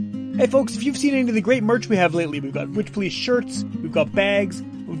Hey folks, if you've seen any of the great merch we have lately, we've got Witch Police shirts, we've got bags,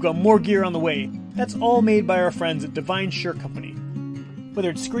 we've got more gear on the way. That's all made by our friends at Divine Shirt Company. Whether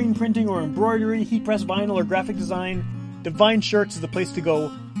it's screen printing or embroidery, heat press vinyl or graphic design, Divine Shirts is the place to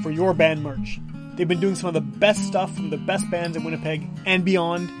go for your band merch. They've been doing some of the best stuff from the best bands in Winnipeg and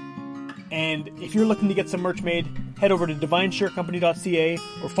beyond. And if you're looking to get some merch made, head over to divineshirtcompany.ca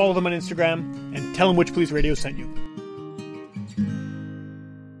or follow them on Instagram and tell them Witch Police Radio sent you.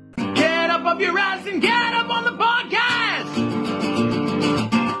 Get up off your ass and get up on the podcast!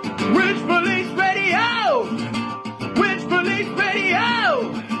 Witch Police Radio! Witch Police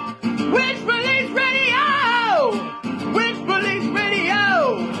Radio! Witch Police Radio! Witch Police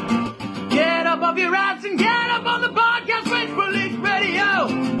Radio! Get up off your ass and get up on the podcast! Witch Police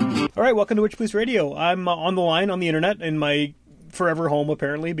Radio! All right, welcome to Witch Police Radio. I'm on the line on the internet in my forever home,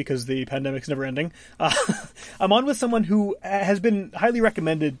 apparently, because the pandemic's never ending. I'm on with someone who has been highly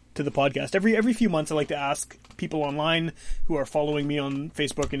recommended to the podcast. Every few months, I like to ask people online who are following me on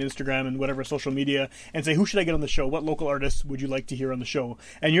Facebook and Instagram and whatever social media and say, who should I get on the show? What local artists would you like to hear on the show?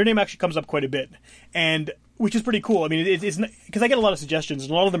 And your name actually comes up quite a bit, and which is pretty cool. I mean, it's because I get a lot of suggestions,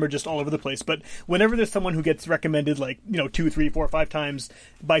 and a lot of them are just all over the place. But whenever there's someone who gets recommended, 2, 3, 4, 5 times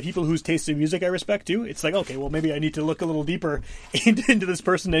by people whose taste in music I respect too, it's like, okay, well, maybe I need to look a little deeper into this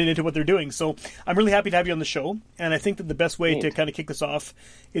person and into what they're doing. So I'm really happy to have you on the show, and I think that the best way to kind of kick this off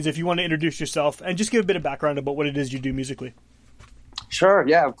is if you want to introduce yourself and just give a bit of background about what it is you do musically. Sure,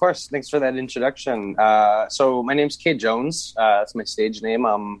 yeah, of course. Thanks for that introduction. So my name's Kate Jones. That's my stage name.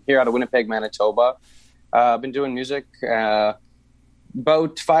 I'm here out of Winnipeg, Manitoba. I've been doing music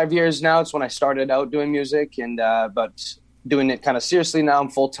about 5 years now. It's when I started out doing music, and but doing it kind of seriously now. I'm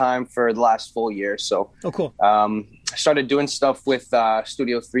full-time for the last full year. So, oh, cool. I started doing stuff with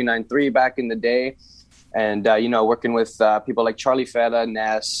Studio 393 back in the day, and working with people like Charlie Feta,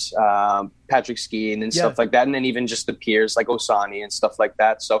 Ness, Patrick Skeen, and stuff like that, and then even just the peers like Osani and stuff like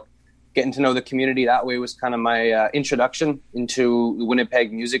that. So getting to know the community that way was kind of my introduction into the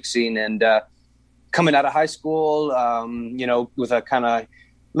Winnipeg music scene. And coming out of high school, with a kind of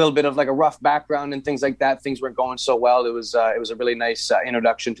little bit of like a rough background and things like that, things weren't going so well. It was a really nice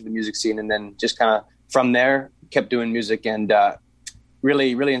introduction to the music scene, and then just kind of from there kept doing music, and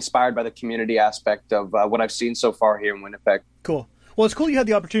really, really inspired by the community aspect of what I've seen so far here in Winnipeg. Cool. Well, it's cool you had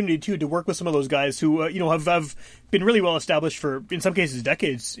the opportunity, too, to work with some of those guys who, have been really well established for, in some cases,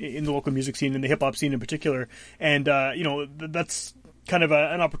 decades in the local music scene, in the hip-hop scene in particular. And, that's kind of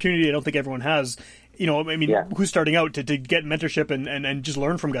an opportunity I don't think everyone has. Who's starting out to get mentorship and just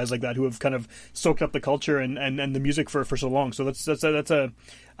learn from guys like that who have kind of soaked up the culture and the music for so long. So that's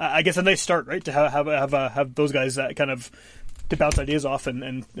I guess a nice start, right? To have those guys kind of to bounce ideas off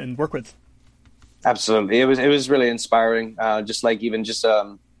and work with. Absolutely. It was really inspiring. Just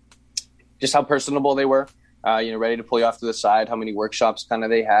how personable they were, ready to pull you off to the side, how many workshops kind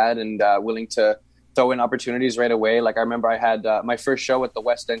of they had, and willing to throw in opportunities right away. Like I remember I had my first show at the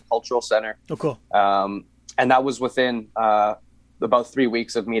West End Cultural Center. Oh, cool. And that was within about 3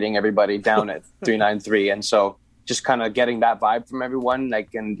 weeks of meeting everybody down at 393. And so just kind of getting that vibe from everyone,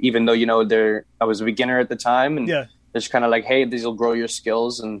 and even though, I was a beginner at the time, and it's kind of like, hey, these will grow your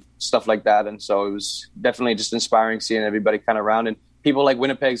skills and stuff like that. And so it was definitely just inspiring seeing everybody kind of around, and people like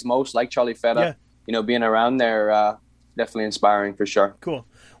Winnipeg's most, like Charlie Feta, being around there, definitely inspiring for sure. Cool.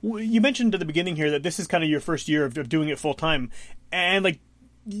 You mentioned at the beginning here that this is kind of your first year of doing it full time, and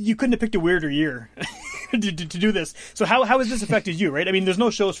you couldn't have picked a weirder year to do this. So how has this affected you, right? I mean, there's no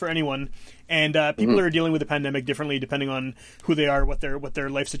shows for anyone, and people are dealing with the pandemic differently depending on who they are, what their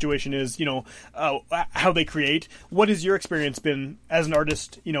life situation is, how they create. What has your experience been as an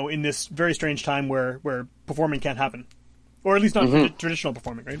artist, in this very strange time where performing can't happen, or at least not traditional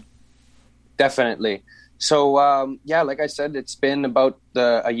performing, right? Definitely. So, like I said, it's been about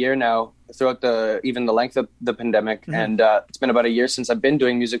a year now throughout even the length of the pandemic. And it's been about a year since I've been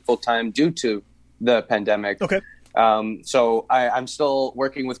doing music full time due to the pandemic. Okay. So I'm still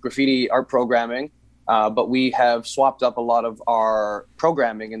working with graffiti art programming, but we have swapped up a lot of our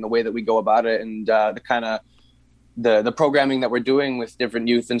programming and the way that we go about it, and the programming that we're doing with different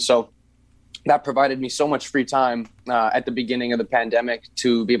youth. And so that provided me so much free time at the beginning of the pandemic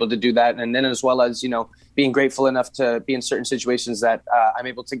to be able to do that. And then as well as, being grateful enough to be in certain situations that I'm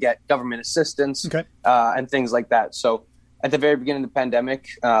able to get government assistance and things like that. So at the very beginning of the pandemic,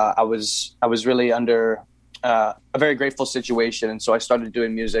 I was really under a very grateful situation. And so I started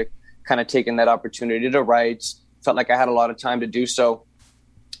doing music, kind of taking that opportunity to write, felt like I had a lot of time to do so.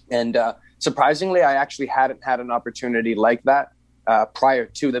 And surprisingly, I actually hadn't had an opportunity like that prior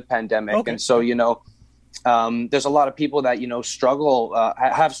to the pandemic. And so, there's a lot of people that, have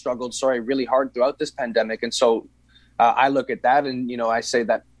struggled, really hard throughout this pandemic. And so I look at that and, I say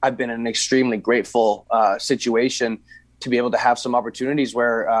that I've been in an extremely grateful situation to be able to have some opportunities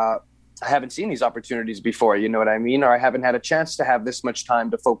where I haven't seen these opportunities before, you know what I mean? Or I haven't had a chance to have this much time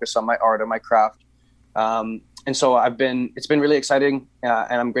to focus on my art or my craft. And so it's been really exciting,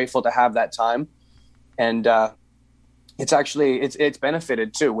 and I'm grateful to have that time. And it's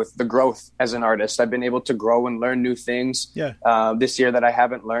benefited too with the growth as an artist. I've been able to grow and learn new things this year that I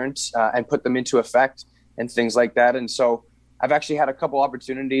haven't learned, and put them into effect and things like that. And so I've actually had a couple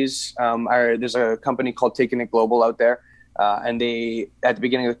opportunities. There's a company called Taking It Global out there. And they, at the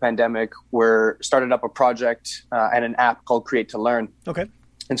beginning of the pandemic, started up a project and an app called Create to Learn. Okay.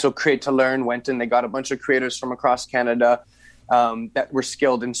 And so Create to Learn went and they got a bunch of creators from across Canada that were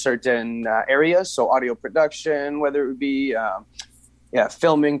skilled in certain areas. So audio production, whether it would be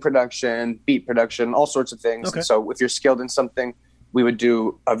filming production, beat production, all sorts of things. Okay. And so if you're skilled in something, we would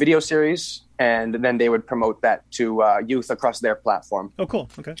do a video series and then they would promote that to youth across their platform. Oh, cool.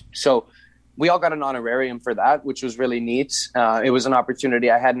 Okay. So we all got an honorarium for that, which was really neat. It was an opportunity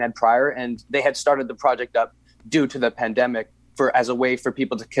I hadn't had prior, and they had started the project up due to the pandemic as a way for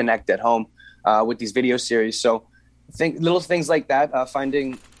people to connect at home with these video series. So I think little things like that,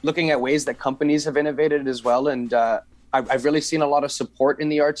 looking at ways that companies have innovated as well. And I've really seen a lot of support in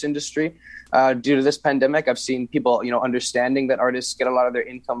the arts industry due to this pandemic. I've seen people, understanding that artists get a lot of their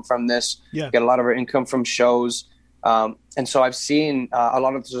income from this, get a lot of their income from shows. And so I've seen a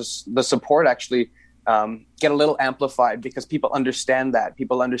lot of the support actually get a little amplified because people understand that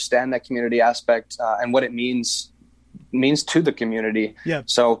community aspect and what it means to the community. Yeah.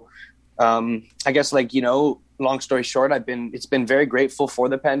 So I guess long story short, it's been very grateful for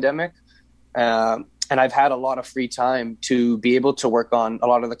the pandemic. And I've had a lot of free time to be able to work on a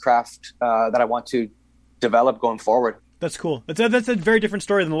lot of the craft that I want to develop going forward. That's cool. That's a very different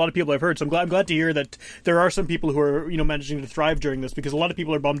story than a lot of people I've heard. So I'm glad to hear that there are some people who are managing to thrive during this, because a lot of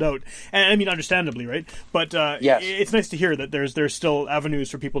people are bummed out, and I mean understandably, right? But yes. It's nice to hear that there's still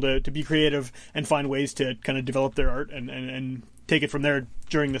avenues for people to be creative and find ways to kind of develop their art and take it from there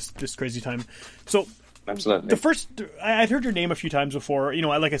during this crazy time. So. Absolutely. I'd heard your name a few times before.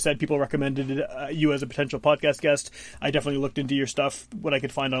 Like I said, people recommended you as a potential podcast guest. I definitely looked into your stuff, what I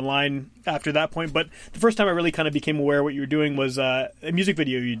could find online after that point. But the first time I really kind of became aware of what you were doing was a music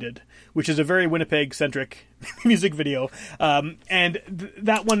video you did, which is a very Winnipeg-centric music video.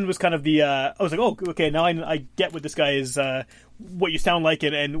 That one was kind of I was like, oh, okay, now I get what this guy is, what you sound like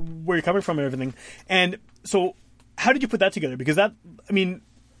and where you're coming from and everything. And so how did you put that together? Because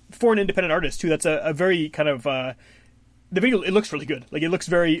for an independent artist too, that's a very kind of the video. It looks really good. Like, it looks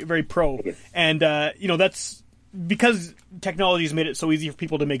very, very pro, and that's because technology has made it so easy for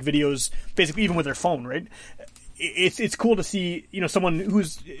people to make videos, basically even with their phone. Right? It's cool to see someone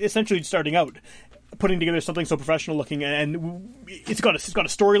who's essentially starting out putting together something so professional looking, and it's got a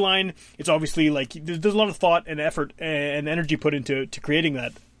storyline. It's obviously there's a lot of thought and effort and energy put into creating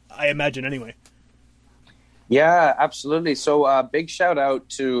that, I imagine, anyway. Yeah, absolutely. So big shout out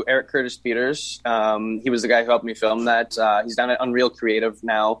to Eric Curtis Peters. He was the guy who helped me film that. He's down at Unreal Creative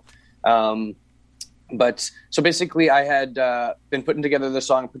now. But so basically I had been put together the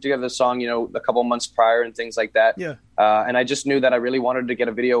song, a couple months prior and things like that. Yeah. And I just knew that I really wanted to get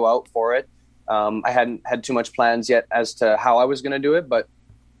a video out for it. I hadn't had too much plans yet as to how I was going to do it, but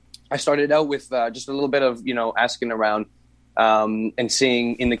I started out with just a little bit of, asking around. And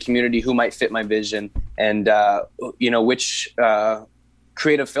seeing in the community who might fit my vision and, which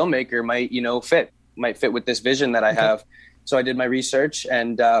creative filmmaker might fit with this vision that I have. So I did my research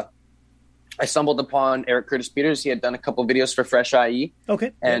and I stumbled upon Eric Curtis Peters. He had done a couple videos for Fresh IE.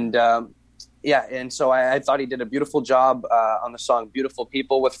 Okay. And and so I thought he did a beautiful job on the song Beautiful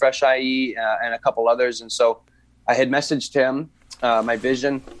People with Fresh IE and a couple others. And so I had messaged him my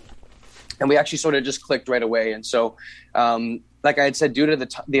vision. And we actually sort of just clicked right away. And so, like I had said, due to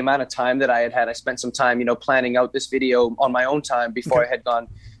the amount of time that I had, I spent some time, planning out this video on my own time before I had gone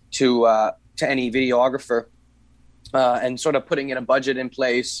to any videographer and sort of putting in a budget in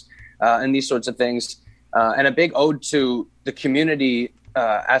place and these sorts of things. And a big ode to the community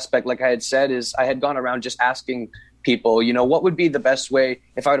aspect, like I had said, is I had gone around just asking people, what would be the best way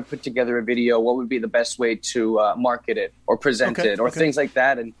if I were to put together a video? What would be the best way to market it or present it or things like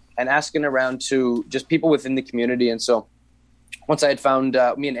that? And asking around to just people within the community. And so once I had found,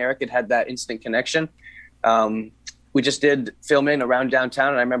 me and Eric had that instant connection. We just did filming around downtown.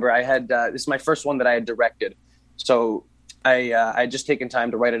 And I remember I had, this is my first one that I had directed. So I had just taken time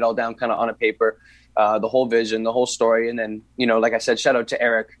to write it all down kind of on a paper, the whole vision, the whole story. And then, like I said, shout out to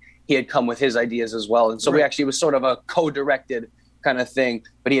Eric. he had come with his ideas as well. And so we actually, it was sort of a co-directed kind of thing,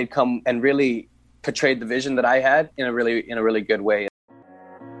 but he had come and really portrayed the vision that I had in a really good way.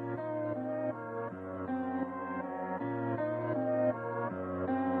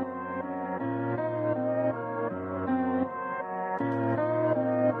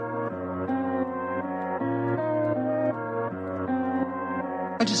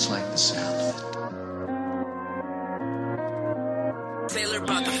 I just like the sound of it.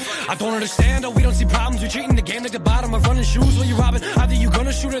 I don't understand how we don't see problems. You're treating the game like the bottom of running shoes while you're robbing. Either you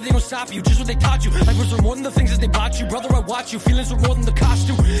gonna shoot or they gon' stop you. Just what they taught you. Like words are more than the things that they bought you. Brother, I watch you. Feelings are more than the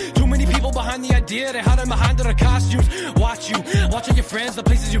costume. Too many people behind the idea. They hide behind their costumes. Watch you. Watching your friends, the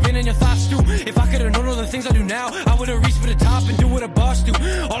places you've been and your thoughts too. If I could've known all the things I do now, I would've reached for the top and do what a boss do.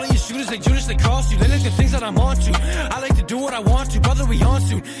 All of your shooters, they Judas, they cross you. They like the things that I'm on to. I like to do what I want to. Brother, we on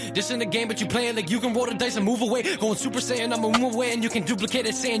soon. This in the game, but you playing like you can roll the dice and move away. Going Super Saiyan, I'ma move away and you can duplicate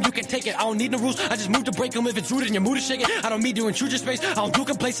it, saying you can take it. I don't need no rules, I just move to break them. If it's rooted in your mood to shake it, I don't mean to intrude your space. I don't do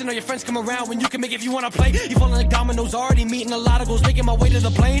complacent, all your friends come around when you can make it if you wanna play. You falling like dominoes, already meeting a lot of goals, making my way to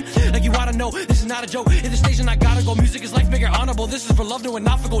the plane. Like you oughta know, this is not a joke. In the station I gotta go, music is life, make it honorable. This is for love, no and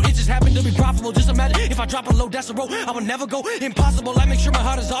not for gold. It just happened to be profitable. Just imagine if I drop a low, that's a road I will never go. Impossible, I make sure my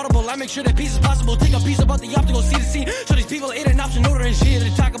heart is audible. I make sure that peace is possible. Take a piece about the optical, see the scene. So these people ain't an option, know there ain't shit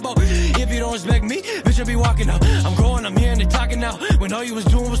to talk about. If you don't respect me, bitch, I'll be walking out. I'm growing, I'm here and they talking now. When all you was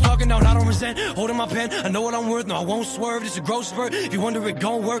doing was talking now, I don't resent. Holding my pen, I know what I'm worth, no I won't swerve. This is a growth spurt, if you wonder it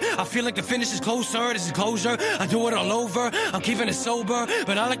gon' work. I feel like the finish is closer, this is closure. I do it all over, I'm keeping it sober.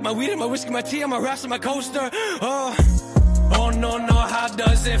 But I like my weed and my whiskey, my tea, and my raps and my coaster. Oh no, how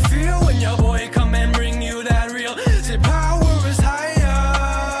does it feel when your boy come and bring you that real? Say power is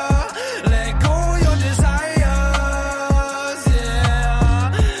higher, let go your desires,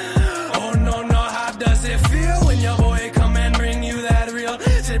 yeah. Oh no, how does it feel when your boy come and bring you that real?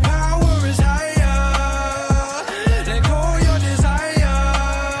 Say power is higher, let go your desires.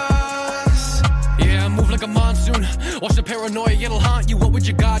 Yeah, I move like a monsoon. Watch the paranoia, it'll haunt you. What would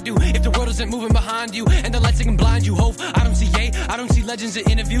your God do if the world isn't moving behind you and the lights can blind you? Hope I don't see I don't see legends in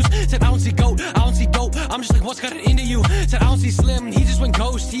interviews. Said I don't see goat, I don't see dope. I'm just like, what's got it into you? Said I don't see Slim, he just went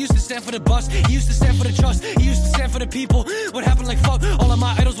ghost. He used to stand for the bus, he used to stand for the trust, he used to stand for the people. What happened? Like fuck, all of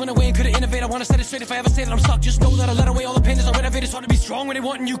my idols went away and couldn't innovate. I wanna set it straight. If I ever say that I'm stuck, just know that I let away all the pain as I renovate. It's hard to be strong when they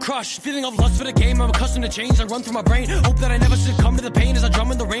want you crushed. Feeling of lust for the game, I'm accustomed to change. I run through my brain, hope that I never succumb to the pain as I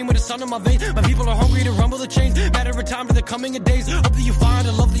drum in the rain with the sun in my veins. My people are hungry to rumble the chains. Matter of time to the coming of days. Hope that you find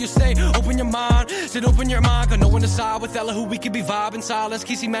a love that you stay. Open your mind, said open your mind. Got no one to side with Ella, who we could be vibing. Silence,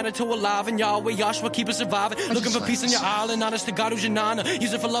 Kesey Manitou alive, and Yahweh Yahshua keep us surviving. Looking for peace on your island, honest to God who's your nana.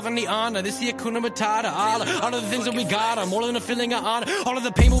 Use it for love and the honor. This is Hakuna Matata. All of the things that we got are more than a feeling of honor. All of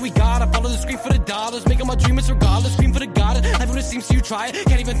the pain what we got, I follow the scream for the dollars. Making my dream is regardless, scream for the goddess. Life when it seems to you try it.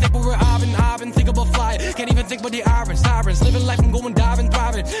 Can't even think where we're I've been think about flying. Can't even think about the sirens. Living life and going diving,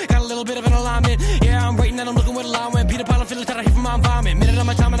 thriving. Got a little bit of an alignment. Yeah, I'm writing and I'm looking with alignment. Peter Pan, I'm feeling tired, I hear from my environment. Minute of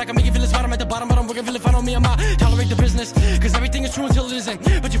my time and I can make you feel it's fine. I'm at the bottom, but I'm working, feel it fine on me. I'm out. Tolerate the business, cause everything is true until it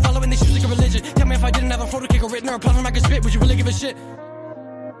isn't. But you follow in these shoes like a religion. Tell me if I didn't have a photo kick or written or a platform I could spit, would you really give a shit?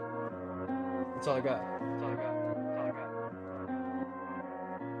 That's all I got.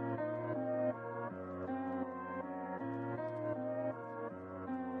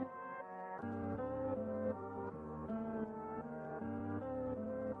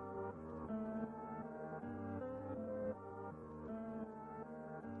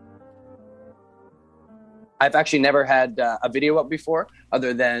 I've actually never had a video up before,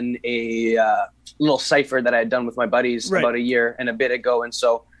 other than a little cipher that I had done with my buddies about a year and a bit ago. And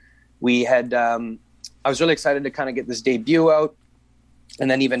so we had, I was really excited to kind of get this debut out. And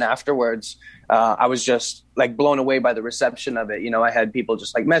then even afterwards, I was just like blown away by the reception of it. You know, I had people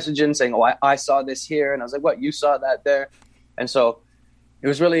just like messaging saying, oh, I saw this here. And I was like, what, you saw that there? And so it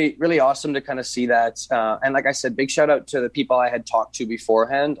was really, really awesome to kind of see that. And like I said, big shout out to the people I had talked to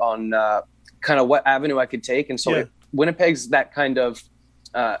beforehand on kind of what avenue I could take. And so Winnipeg's that kind of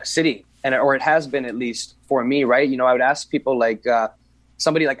city, or it has been, at least for me, right? You know, I would ask people like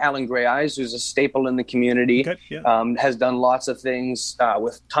somebody like Alan Gray Eyes, who's a staple in the community, has done lots of things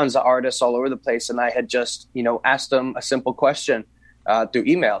with tons of artists all over the place. And I had just, you know, asked them a simple question through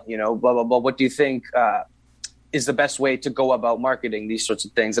email, you know, blah, blah, blah. What do you think is the best way to go about marketing these sorts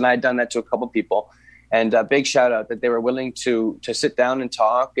of things? And I had done that to a couple people. And a big shout out that they were willing to sit down and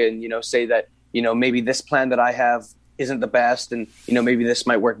talk and, you know, say that, you know, maybe this plan that I have isn't the best and, you know, maybe this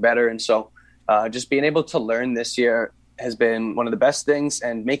might work better. And so just being able to learn this year has been one of the best things.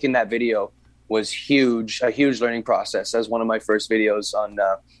 And making that video was a huge learning process as one of my first videos on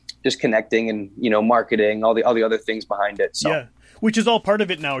just connecting and, you know, marketing, all the other things behind it. So. Yeah. which is all part of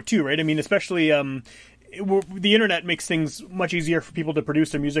it now too, right? I mean, especially the internet makes things much easier for people to produce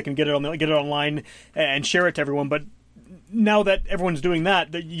their music and get it online and share it to everyone. But now that everyone's doing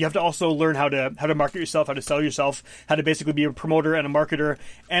that, you have to also learn how to market yourself, how to sell yourself, how to basically be a promoter and a marketer,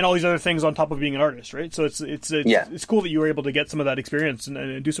 and all these other things on top of being an artist, right? So it's cool that you were able to get some of that experience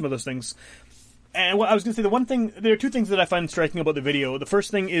and do some of those things. And what I was going to say, there are two things that I find striking about the video. The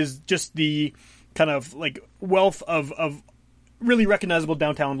first thing is just the kind of like wealth of really recognizable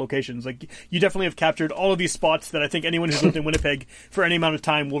downtown locations. Like, you definitely have captured all of these spots that I think anyone who's lived in Winnipeg for any amount of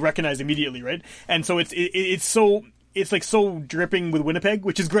time will recognize immediately, right? And so it's like so dripping with Winnipeg,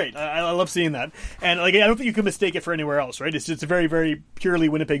 which is great. I love seeing that. And like, I don't think you can mistake it for anywhere else, right? It's a very, very purely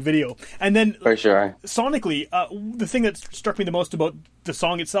Winnipeg video. And then for sure, sonically, the thing that struck me the most about the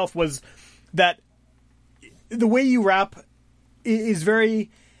song itself was that the way you rap is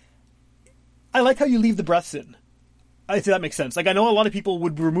very... I like how you leave the breaths in. I think that makes sense. Like, I know a lot of people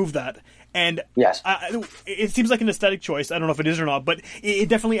would remove that, and yes, it seems like an aesthetic choice. I don't know if it is or not, but it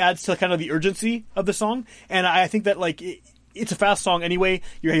definitely adds to kind of the urgency of the song. And I think that, like, it's a fast song anyway.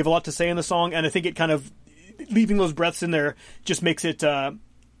 You have a lot to say in the song, and I think it kind of leaving those breaths in there just makes it.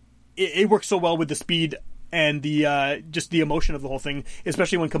 It works so well with the speed and the just the emotion of the whole thing,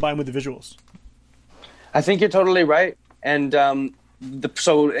 especially when combined with the visuals. I think you're totally right, and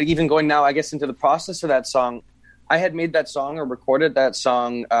so even going now, I guess, into the process of that song. I had made that song or recorded that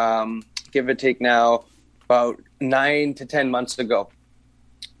song, give or take now, about 9 to 10 months ago.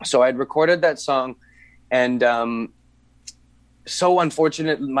 So I'd recorded that song, and so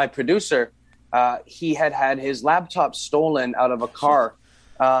unfortunate, my producer, he had his laptop stolen out of a car,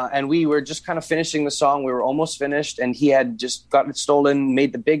 and we were just kind of finishing the song. We were almost finished, and he had just gotten it stolen,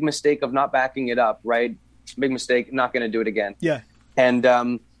 made the big mistake of not backing it up, right? Big mistake, not going to do it again. Yeah. And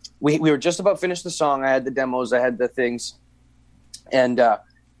we were just about finished the song. I had the demos, I had the things, and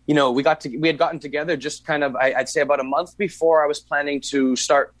we had gotten together just kind of I'd say about a month before I was planning to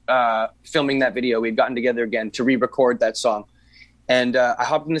start filming that video. We'd gotten together again to re-record that song, and I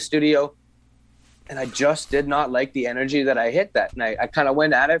hopped in the studio, and I just did not like the energy that I hit that night. I kind of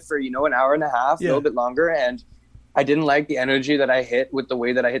went at it for an hour and a half, a little bit longer, and I didn't like the energy that I hit with the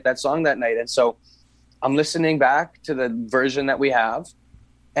way that I hit that song that night. And so I'm listening back to the version that we have.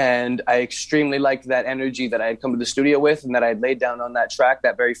 And I extremely liked that energy that I had come to the studio with and that I had laid down on that track,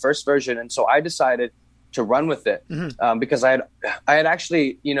 that very first version. And so I decided to run with it because I had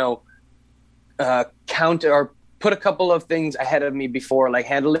actually, counted or put a couple of things ahead of me before, like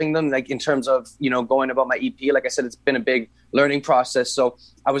handling them, like in terms of, going about my EP. Like I said, it's been a big learning process. So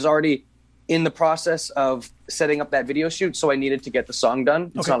I was already in the process of setting up that video shoot. So I needed to get the song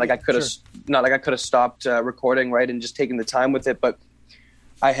done. It's not like I could have stopped recording, right, and just taken the time with it. But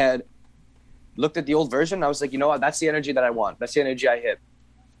I had looked at the old version. I was like, you know what? That's the energy that I want. That's the energy I hit.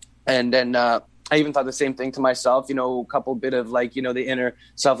 And then I even thought the same thing to myself, a couple bit of like, the inner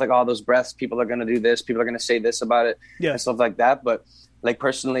self, like, oh, those breaths, people are going to do this. People are going to say this about it and stuff like that. But like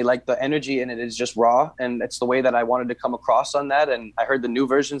personally, like the energy in it is just raw. And it's the way that I wanted to come across on that. And I heard the new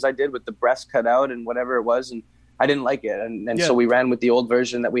versions I did with the breaths cut out and whatever it was. And I didn't like it. And so we ran with the old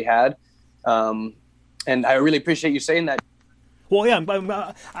version that we had. And I really appreciate you saying that. Well,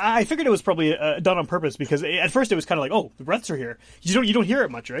 yeah, I figured it was probably done on purpose because at first it was kind of like, oh, the breaths are here. You don't hear it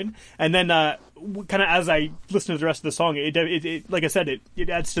much, right? And then kind of as I listened to the rest of the song, it like I said, it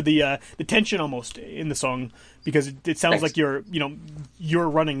adds to the tension almost in the song because it sounds like you're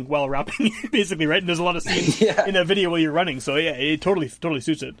running while rapping, basically, right? And there's a lot of scenes in that video while you're running, so yeah, it totally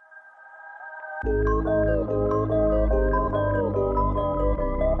suits it.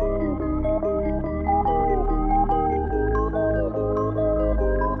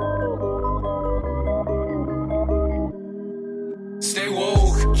 Stay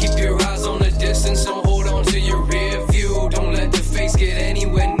woke, keep your eyes on the distance, don't hold on to your rear view. Don't let the face get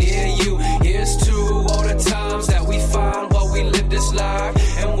anywhere near you. Here's to all the times that we find while we live this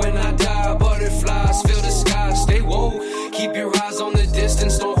life. And when I die, butterflies fill the sky. Stay woke, keep your eyes on the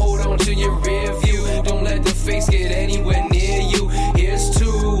distance, don't hold on to your rear view. Don't let the face get anywhere near you. Here's to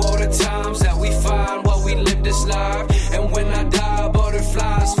all the times that we find while we live this life. And when I die,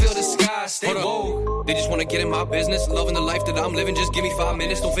 butterflies fill the sky. Stay woke. They just wanna get in my business, loving the life that I'm living. Just give me 5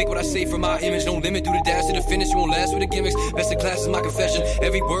 minutes. Don't fake what I say for my image. Don't limit, do the dash to the finish. You won't last with the gimmicks. Best in class is my confession.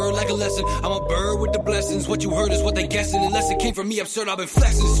 Every word like a lesson. I'm a bird with the blessings. What you heard is what they guessing. Unless it came from me, absurd. I've been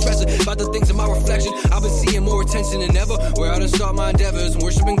flexing, stressing about the things in my reflection. I've been seeing more attention than ever. Where I done start my endeavors.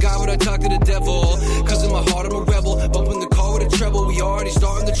 Worshiping God when I talk to the devil. Cause in my heart I'm a rebel. Bumping the car with a treble. We already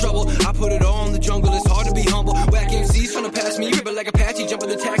starting the trouble. I put it all in the jungle. It's hard to be humble. Whack MCs trying to pass me. Rip it like Apache. Jump in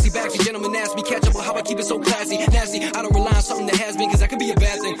the taxi. Backseat gentleman ask me. Catch up on how I keep it so classy. Nasty. I don't rely on something from the has-been, cause that could be a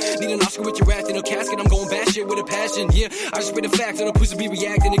bad thing. Need an Oscar with your acting, no casket, I'm going back shit with a passion. Yeah, I just spit the facts, and the pussy be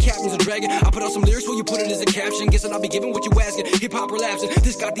reacting, the captain's a dragon. I put out some lyrics where you put it as a caption. Guess that I'll be giving what you asking. Hip-hop relapsing,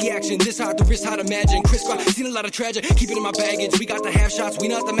 this got the action, this hot, the wrist hot, imagine. Chris Cross, seen a lot of tragic, keep it in my baggage. We got the half shots, we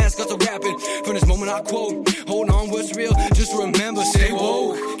not the mascots of rapping. From this moment I quote, hold on, what's real? Just remember, stay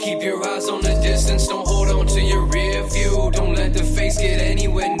woke. Keep your eyes on the distance, don't hold on to your rear view. Don't let the face get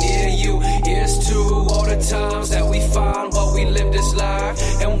anywhere near you. Here's to all the times that we find while we live this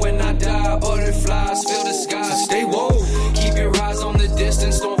life. And when I die, butterflies fill the sky. So stay woke. Keep your eyes on the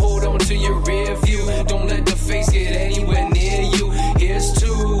distance, don't hold on to your rear view. Don't let the face get anywhere near you. Here's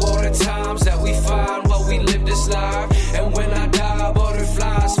to all the times that we find while we live this life. And when I die,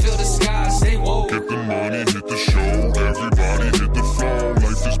 butterflies fill the sky. Stay woke. Get the money, hit the show. Everybody hit the flow.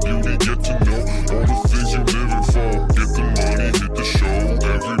 Life is beauty, get to know all the things you're living for. Get the money, hit the show.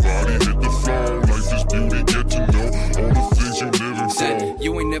 Everybody hit the flow. Life is beauty, get to know all the things you're living for.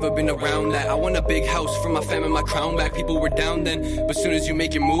 You ain't never been around that. I want a big house for my fam and my crown back. People were down then, but soon as you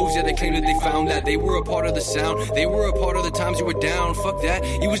make your moves, yeah, they claim that they found that. They were a part of the sound. They were a part of the times you were down. Fuck that,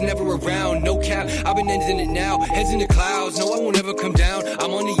 you was never around. No cap, I've been ending it now. Heads in the clouds, no, I won't ever come down.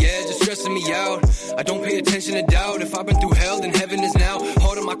 I'm on the edge, it's stressing me out. I don't pay attention to doubt. If I've been through hell, then heaven is now.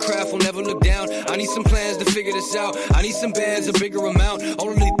 Hard on my craft, will never look down. I need some plans to figure this out. I need some bands, a bigger amount. All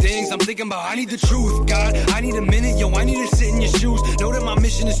of the things I'm thinking about, I need the truth. God, I need a minute, yo, I need to sit in your shoes. Know that my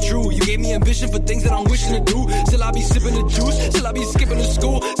mission is true. You gave me ambition for things that I'm wishing to do. Still I be sipping the juice, still I be skipping to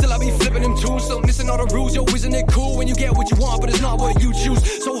school, still I be flipping them tunes, still missing all the rules. Yo, isn't it cool when you get what you want, but it's not what you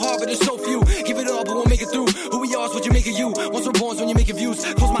choose? So hard, but it's so few. Give it up, but won't make it through. Who we are is what you make of you. Once we're born, when you make your views.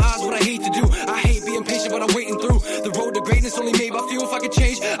 Close my eyes, what I hate to do. I hate being patient, but I'm waiting through. The road to greatness only made by few. If I could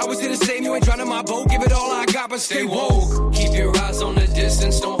change, I was here to save you. Ain't drowning my boat. Give it all I got, but stay woke. Keep your eyes on the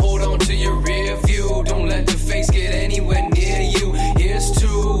distance, don't hold on to your rear view. Don't let the face get anywhere near you. Here's to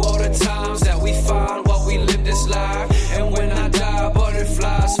all the times that we find while we live this life. And when I die,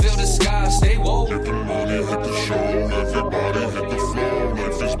 butterflies fill the sky. Stay woke. Get the money, hit the show. Everybody hit the flow.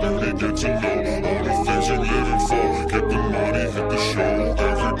 Life is beauty, get to know all the things you're living for. Get the money, hit the show.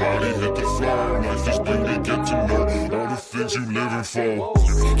 Everybody hit the flow. Life is beauty, get to know all the things you living for.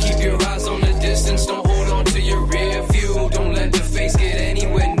 Keep your eyes on the distance, don't hold on to your rear view. Don't let the face get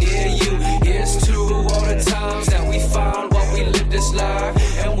anywhere near you. Here's to all the times that we find while we live this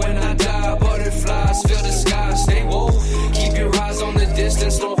life. And when I die, butterflies fill the sky. Stay woke. Keep your eyes on the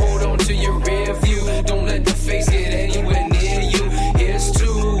distance, don't hold on to your rear view. Don't let the face get anywhere near you. Here's to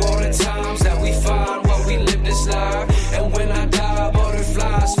all the times that we find while we live this life. And when I die,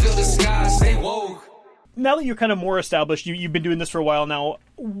 butterflies fill the sky. Stay woke. Now that you're kind of more established, you've been doing this for a while now,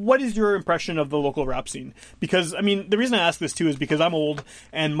 what is your impression of the local rap scene? Because, I mean, the reason I ask this too is because I'm old,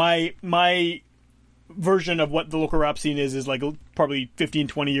 and my version of what the local rap scene is like probably 15,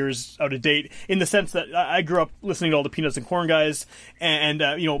 20 years out of date, in the sense that I grew up listening to all the Peanuts and Corn guys, and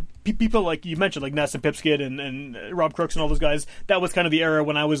you know, people like you mentioned, like Ness and Pipskid and Rob Crooks and all those guys. That was kind of the era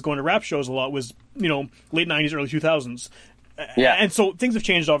when I was going to rap shows a lot, was, you know, late 90s, early 2000s. Yeah. And so things have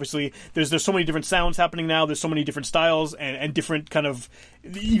changed, obviously. There's so many different sounds happening now. There's so many different styles and different kind of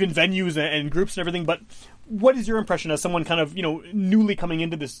even venues and groups and everything. But what is your impression as someone kind of, you know, newly coming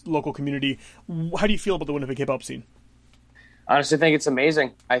into this local community? How do you feel about the Winnipeg hip-hop scene? Honestly, I think it's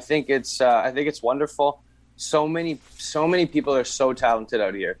amazing. I think it's wonderful. So many people are so talented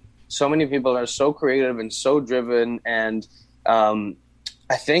out here. So many people are so creative and so driven. And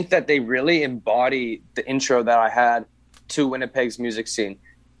I think that they really embody the intro that I had to Winnipeg's music scene.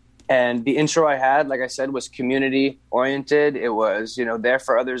 And the intro I had, like I said, was community oriented. It was, you know, there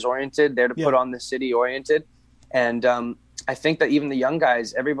for others oriented, there to put on the city oriented. And I think that even the young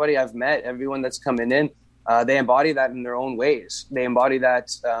guys, everybody I've met, everyone that's coming in, they embody that in their own ways. They embody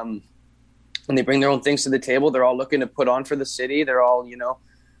that when they bring their own things to the table. They're all looking to put on for the city. They're all, you know,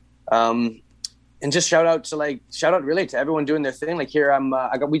 and just shout out really to everyone doing their thing. Like here,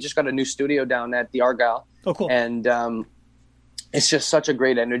 we just got a new studio down at the Argyle. Oh, cool. And it's just such a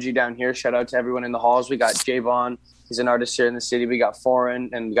great energy down here. Shout out to everyone in the halls. We got Javon. He's an artist here in the city. We got Foreign,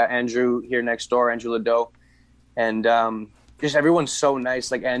 and we got Andrew here next door, Andrew Ledoux. And just everyone's so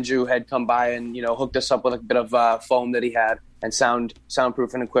nice. Like Andrew had come by and, you know, hooked us up with a bit of foam that he had and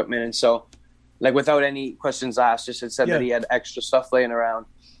soundproofing equipment. And so, like, without any questions asked, just had said that he had extra stuff laying around.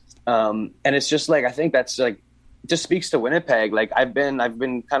 And it's just like, I think that's like, just speaks to Winnipeg. Like I've been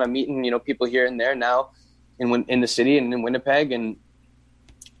kind of meeting, you know, people here and there now in the city and in Winnipeg, and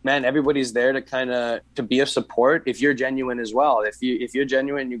man, everybody's there to be of support. If you're genuine as well, if you're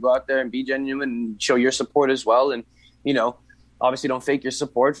genuine, you go out there and be genuine and show your support as well. And, you know, obviously don't fake your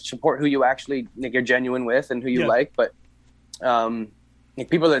support who you actually think you're genuine with and who you like. But like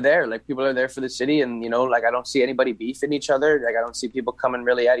people are there. Like people are there for the city, and like I don't see anybody beefing each other. Like I don't see people coming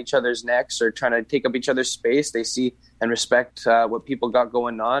really at each other's necks or trying to take up each other's space. They see and respect what people got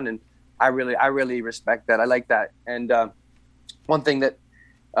going on, and I really respect that. I like that. And one thing that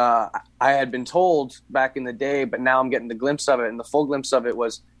I had been told back in the day, but now I'm getting the glimpse of it, and the full glimpse of it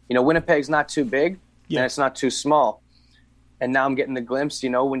was, Winnipeg's not too big and it's not too small. And now I'm getting the glimpse,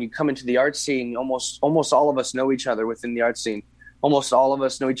 when you come into the art scene, almost all of us know each other within the art scene. Almost all of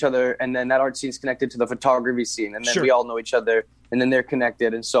us know each other, and then that art scene is connected to the photography scene, and then we all know each other, and then they're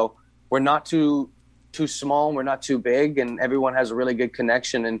connected. And so we're not too small, and we're not too big, and everyone has a really good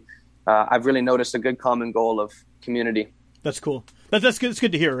connection. And I've really noticed a good common goal of community. That's cool. That's good. It's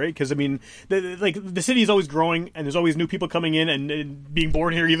good to hear, right? Because I mean, the city is always growing, and there's always new people coming in and being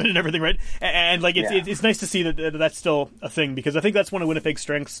born here, even, and everything, right? And like it's nice to see that that's still a thing, because I think that's one of Winnipeg's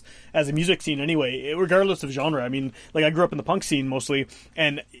strengths as a music scene, anyway, regardless of genre. I mean, like I grew up in the punk scene mostly,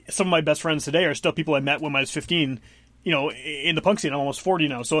 and some of my best friends today are still people I met when I was 15. In the punk scene. I'm almost 40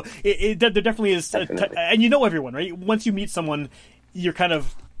 now, so there definitely is, and everyone, right? Once you meet someone, you're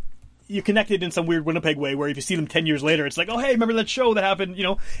connected in some weird Winnipeg way, where if you see them 10 years later, it's like, oh, hey, remember that show that happened,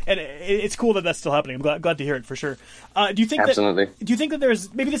 and it's cool that that's still happening. I'm glad to hear it, for sure. Do you think that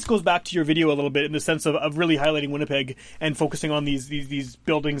there's, maybe this goes back to your video a little bit in the sense of really highlighting Winnipeg and focusing on these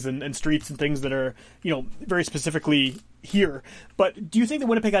buildings and streets and things that are, very specifically here. But do you think that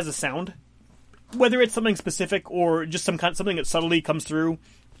Winnipeg has a sound? Whether it's something specific or just something that subtly comes through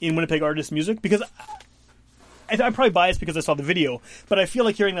in Winnipeg artist music? Because I'm probably biased because I saw the video, but I feel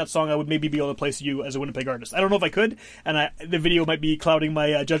like hearing that song, I would maybe be able to place you as a Winnipeg artist. I don't know if I could, and the video might be clouding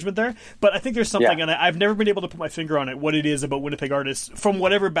my judgment there, but I think there's something, and I've never been able to put my finger on it, what it is about Winnipeg artists, from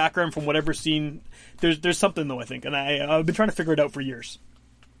whatever background, from whatever scene. There's something, though, I think, and I've been trying to figure it out for years.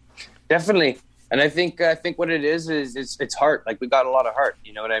 Definitely. And I think what it is it's heart. Like, we got a lot of heart.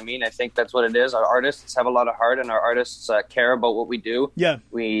 You know what I mean? I think that's what it is. Our artists have a lot of heart, and our artists care about what we do. Yeah,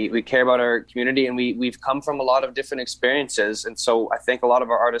 we care about our community, and we've come from a lot of different experiences, and so I think a lot of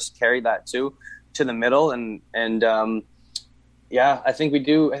our artists carry that too to the middle. And I think we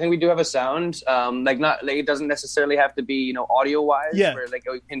do. I think we do have a sound. It doesn't necessarily have to be audio wise. Yeah, where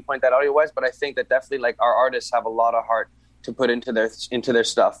we pinpoint that audio wise, but I think that definitely our artists have a lot of heart to put into their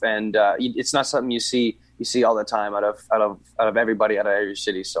stuff, and it's not something you see all the time out of everybody out of every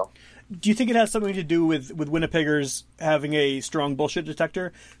city. So, do you think it has something to do with Winnipeggers having a strong bullshit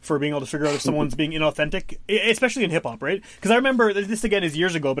detector for being able to figure out if someone's being inauthentic, especially in hip hop, right? Because I remember, this again is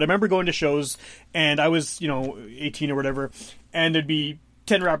years ago, but I remember going to shows, and I was 18 or whatever, and there'd be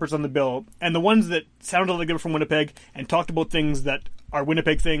 10 rappers on the bill, and the ones that sounded like they were from Winnipeg and talked about things that are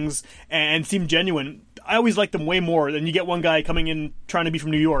Winnipeg things and seemed genuine, I always liked them way more than you get one guy coming in trying to be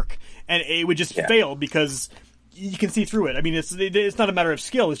from New York, and it would just fail because you can see through it. I mean, it's not a matter of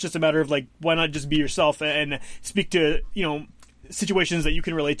skill. It's just a matter of why not just be yourself and speak to situations that you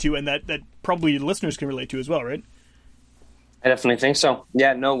can relate to and that probably listeners can relate to as well, right? I definitely think so.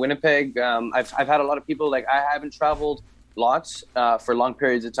 Yeah, no, Winnipeg. I've had a lot of people, I haven't traveled lots for long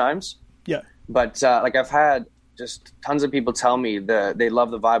periods of times. Yeah, but I've had just tons of people tell me that they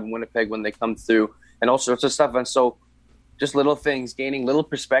love the vibe in Winnipeg when they come through, and all sorts of stuff. And so just little things, gaining little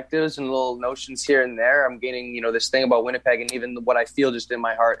perspectives and little notions here and there. I'm gaining, this thing about Winnipeg, and even what I feel just in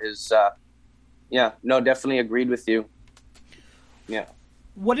my heart is, definitely agreed with you. Yeah.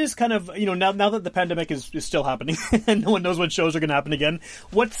 What is kind of, now that the pandemic is still happening and no one knows when shows are going to happen again,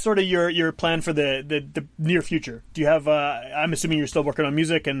 what's sort of your plan for the near future? Do you have, I'm assuming you're still working on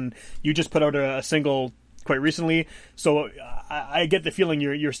music, and you just put out a single quite recently, so I get the feeling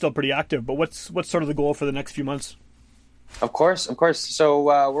you're still pretty active, but what's sort of the goal for the next few months? Of course. So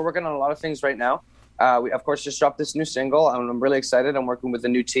we're working on a lot of things right now. We, of course, just dropped this new single. I'm really excited. I'm working with a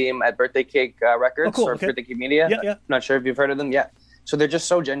new team at Birthday Cake Records, Birthday Cake Media. Yeah. I'm not sure if you've heard of them yet. So they're just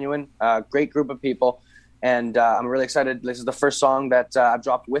so genuine, great group of people. And I'm really excited. This is the first song that I've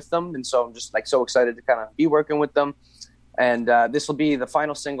dropped with them. And so I'm just so excited to kind of be working with them. And this will be the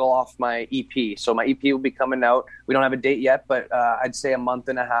final single off my EP. So my EP will be coming out. We don't have a date yet, but I'd say a month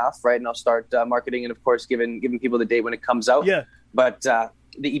and a half, right? And I'll start marketing and, of course, giving people the date when it comes out. Yeah. But the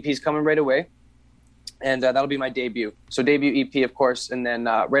EP is coming right away. And that'll be my debut. So debut EP, of course. And then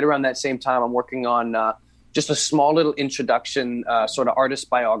right around that same time, I'm working on just a small little introduction, sort of artist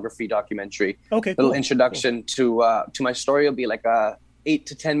biography documentary. Okay, cool. Little introduction to my story. It'll be like a 8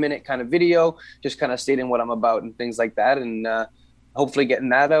 to 10 minute kind of video, just kind of stating what I'm about and things like that, and hopefully getting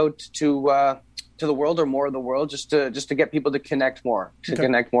that out to the world, or more of the world, just to get people to connect more,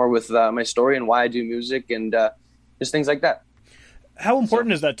 connect more with my story and why I do music, and just things like that. How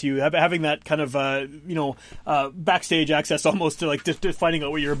important is that to you, having that kind of backstage access almost to like to finding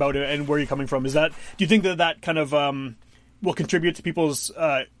out what you're about and where you're coming from? Do you think that kind of will contribute to people's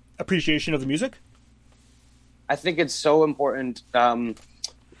appreciation of the music? I think it's so important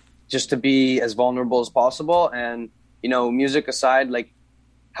just to be as vulnerable as possible. And, music aside, like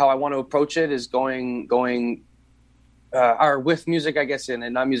how I want to approach it is going or with music, I guess,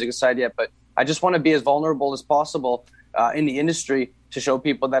 and not music aside yet, but I just want to be as vulnerable as possible in the industry to show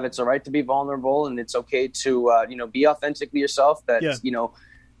people that it's all right to be vulnerable and it's okay to, be authentically yourself. That,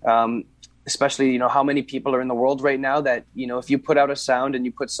 especially, how many people are in the world right now that, if you put out a sound and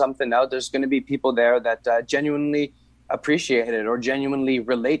you put something out, there's going to be people there that genuinely appreciate it or genuinely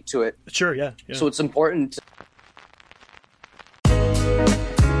relate to it. Sure, yeah. So it's important.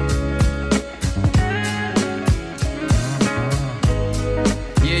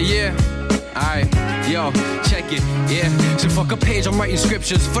 Yeah. All right, yo, check it, yeah. So fuck a page, I'm writing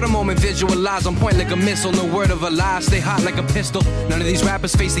scriptures. For the moment, visualize, I'm point like a missile. No word of a lie, stay hot like a pistol. None of these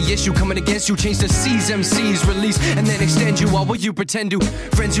rappers face the issue coming against you. Change the C's, MCs, release, and then extend you. All what you pretend to.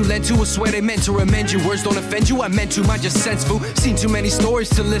 Friends you lent to will swear they meant to amend you. Words don't offend you, I meant to, mind your sense, fool. Seen too many stories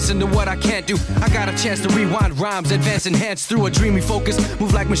to listen to what I can't do. I got a chance to rewind rhymes, advance, enhance through a dreamy focus.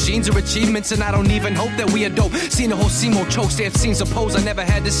 Move like machines or achievements, and I don't even hope that we are dope. Seen the whole Seymour choke, they have seen suppose I never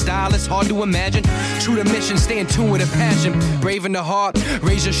had this style, it's hard to imagine. True to mission, stay in tune with a passion. Brave in the heart,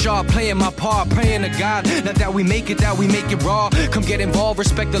 razor sharp, playing my part, praying to God. Not that we make it raw. Come get involved,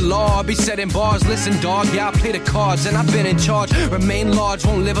 respect the law. I'll be setting bars, listen dog, yeah, I play the cards and I've been in charge. Remain large,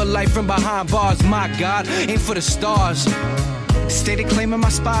 won't live a life from behind bars. My God, aim for the stars. Steady claiming my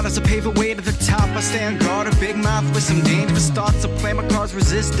spot as I pave a way to the top. I stay on guard, a big mouth with some dangerous thoughts. I play my cards,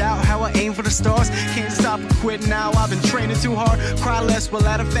 resist doubt, how I aim for the stars. Can't stop or quit now, I've been training too hard. Cry less while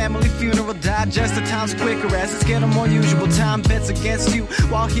at a family funeral. Digest the times quicker as it's getting more usual. Time bets against you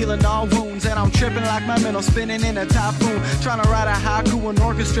while healing all wounds. And I'm tripping like my mental spinning in a typhoon. Trying to write a haiku and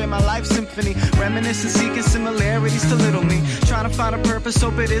orchestrate my life symphony. Reminiscing, seeking similarities to little me. Trying to find a purpose,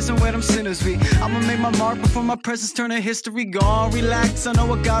 hope it isn't where them sinners be. I'ma make my mark before my presence turn to history gone. Relax, I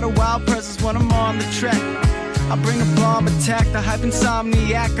know I got a wild presence when I'm on the track. I bring a bomb attack, the hype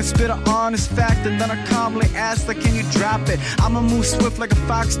insomniac. I spit an honest fact and then I calmly ask, like, can you drop it? I'ma move swift like a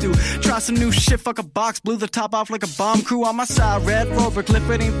fox do. Try some new shit, fuck a box, blew the top off like a bomb crew. On my side, Red Rover,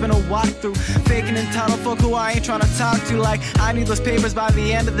 Clifford ain't finna walk through. Faking entitled, fuck who I ain't trying to talk to. Like, I need those papers by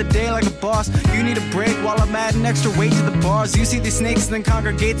the end of the day like a boss. You need a break while I'm adding extra weight to the bars. You see these snakes and then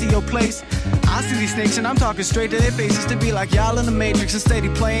congregate to your place. I see these snakes and I'm talking straight to their faces. To be like y'all in the Matrix and steady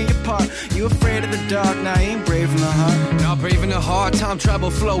playing your part. You afraid of the dark, now you ain't brave in the heart. Now brave in the heart, time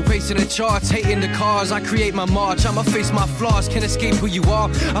travel flow, pacing the charts, hating the cars. I create my march, I'ma face my flaws, can't escape who you are.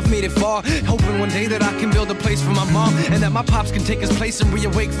 I've made it far, hoping one day that I can build a place for my mom, and that my pops can take his place and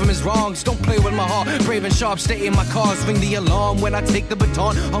reawake from his wrongs. Don't play with my heart, brave and sharp, stay in my car, swing the alarm when I take the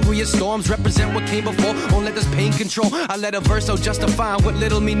baton. Hungry as storms, represent what came before, won't let this pain control. I let a verse out justifying what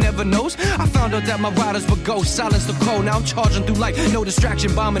little me never knows. I found out that my riders would go, silence the crow. Now I'm charging through light, no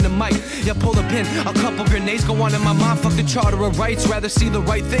distraction, bombing the mic. Yeah, pull a pin, a couple grenades go on in my mind. Fuck the charter of rights, rather see the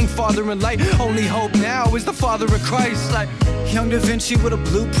right thing, father in light. Only hope now is the father of Christ. Like young Da Vinci with a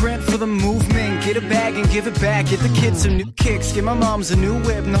blueprint for the movement. Get a bag and give it back, get the kids some new kicks, get my mom's a new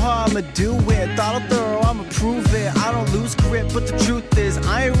whip. No, I'ma do it, thought I'll thorough, I'ma prove it. I don't lose grip, but the truth is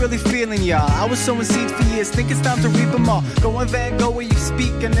I ain't really feeling y'all. I was sowing seeds for years, think it's time to reap them all. Going Van Gogh where you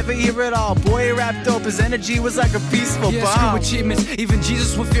speak, I never hear it all. Boy, he rapped dope, his energy was like a peaceful bomb. Screw achievements, even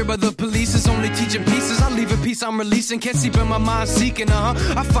Jesus with fear by the police is only teaching pieces. I leave a piece I'm releasing, can't sleep in my mind seeking,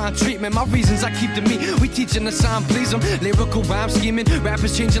 I find treatment, my reasons I keep to me. We teaching the sign, please them. Lyrical rhyme scheming,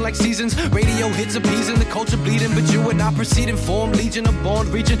 rappers changing like seasons. Radio hits appeasing, the culture bleeding, but you and I proceed in form. Legion of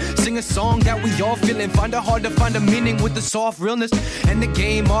born region, sing a song that we all feeling. Find it hard to find a meaning with the soft realness. And the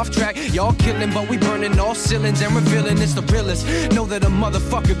game off track, y'all killing, but we burning all ceilings and revealing it's the realest. Know that a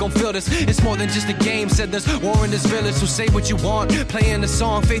motherfucker gon' feel this. It's more than just a game, said there's war in this village. So say what you want, playing the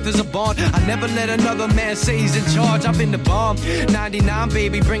song, faith is a bond. I never let another man say he's in charge. I've been the bomb, 99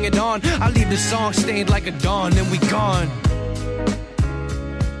 baby, bring it on. I leave the song stained like a dawn, then we gone.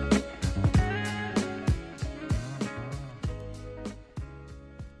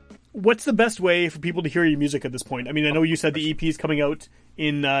 What's the best way for people to hear your music at this point? I mean, I know you said the EP is coming out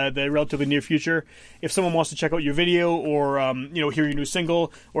in the relatively near future. If someone wants to check out your video or hear your new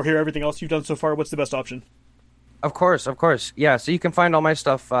single or hear everything else you've done so far, what's the best option? Of course. Yeah, so you can find all my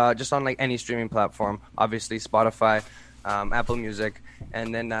stuff just on like any streaming platform. Obviously, Spotify. Apple Music,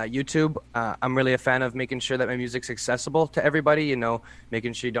 and then YouTube. I'm really a fan of making sure that my music's accessible to everybody, you know,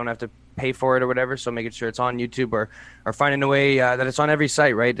 making sure you don't have to pay for it or whatever, so making sure it's on YouTube or finding a way that it's on every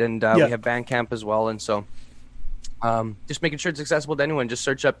site, right? And we have Bandcamp as well, and so just making sure it's accessible to anyone. Just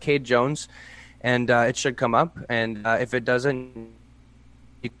search up Cade Jones, and it should come up, and if it doesn't,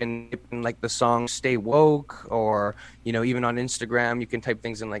 you can like the song Stay Woke, or, you know, even on Instagram, you can type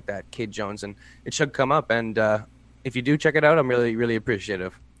things in like that, Cade Jones, and it should come up. And if you do check it out, I'm really, really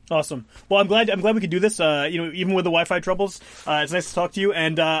appreciative. Awesome. Well, I'm glad we could do this. You know, even with the Wi-Fi troubles, it's nice to talk to you,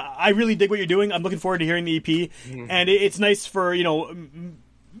 and I really dig what you're doing. I'm looking forward to hearing the EP, and it's nice for, you know,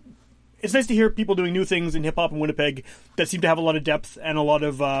 it's nice to hear people doing new things in hip hop in Winnipeg that seem to have a lot of depth and a lot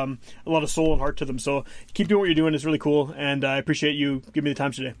of soul and heart to them. So keep doing what you're doing. It's really cool, and I appreciate you giving me the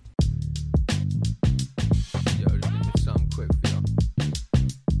time today. Yo, just give me something quick for y'all.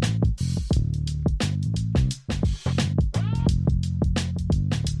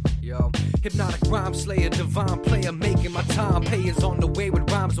 Yo, hypnotic rhyme slayer, divine player, making my time. Payers on the way with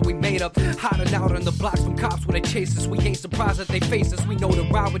rhymes that we made up. Hiding out on the blocks from cops when they chase us. We ain't surprised that they face us. We know to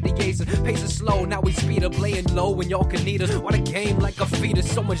ride with the aces. Pace is slow, now we speed up, laying low when y'all can need us. What a game like a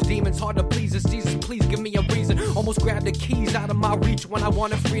fetus. So much demons, hard to please us. Jesus, please give me a reason. Almost grabbed the keys out of my reach when I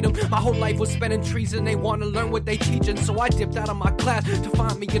wanted freedom. My whole life was spent in treason. They want to learn what they teaching, so I dipped out of my class to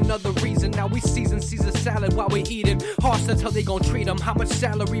find me another reason. Now we season Caesar salad while we eating. Harsh, that's how they gon' treat them. How much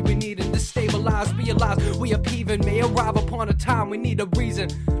salary we needin' to stabilize, realize we upheaving. May arrive upon a time we need a reason.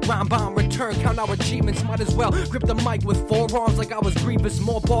 Rhyme bomb return, count our achievements. Might as well grip the mic with 4 arms like I was Grievous.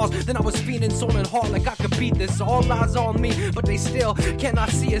 More bars than I was fiending, soaring hard like I could beat this. All eyes on me, but they still cannot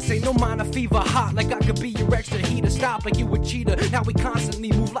see us. Ain't no minor fever hot like I could be your extra heater. Stop like you a cheater. Now we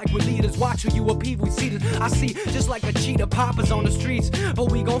constantly move like we're leaders. Watch who you upheave, we see this. I see just like a cheetah poppers on the streets,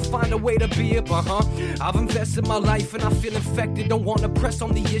 but we gon' find a way to be up, I've invested my life and I feel infected. Don't wanna press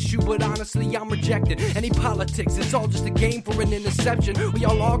on the issue, but honestly I'm rejected. Any politics, it's all just a game for an interception. We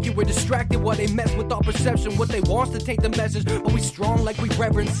all argue, we're distracted while they mess with our perception. What they want's to take the message, but we strong like we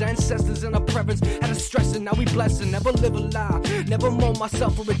reverence ancestors and our preference. Had a stressing, now we blessing. Never live a lie, never mold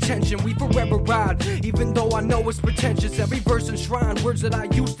myself for attention. We forever ride, even though I know it's pretentious. Every verse enshrined, words that I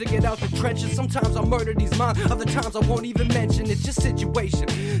used to get out the trenches. Sometimes I murder these minds, other times I won't even mention. It's just situation,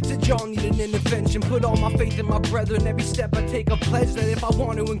 said y'all need an intervention. Put all my faith in my brethren. Every step I take a pledge that if I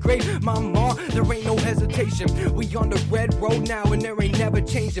want to engrave my mark, there ain't no hesitation. We on the red road now and there ain't never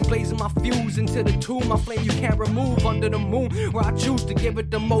changing. Blazing my fuse into the tomb, my flame you can't remove. Under the moon, where I choose to give it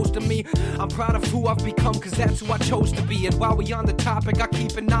the most of me. I'm proud of who I've become, cause that's who I chose to be. And while we on the topic, I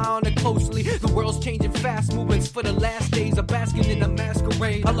keep an eye on it closely. The world's changing fast, movements for the last days are basking in a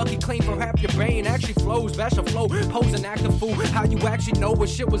masquerade. A lucky claim for half your brain actually flows, bash a flow, pose and act a fool. How you actually know what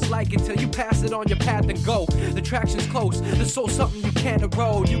shit was like until you pass it on your path and go. The traction's close, the soul's something you can't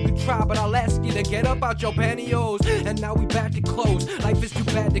erode. You can try, but I'll ask you to get up out your pantyhose. And now we back to close, life is too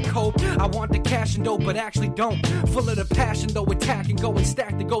bad to cope. I want the cash and dope, but actually don't. Full of the passion though, attack and go and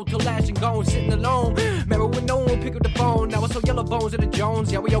stack the gold till lash and go. Sitting alone, remember when no one pick up the phone. Now it's all yellow bones and the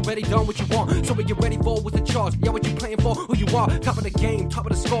Jones. Yeah, we already done what you want, so what you ready for with the charge. Yeah, what you playing for, who you are. Top of the game, top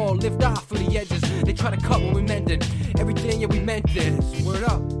of the score. Lift off from the edges, they try to cut when we mending everything, yeah we meant this. Word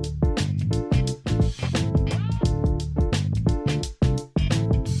up.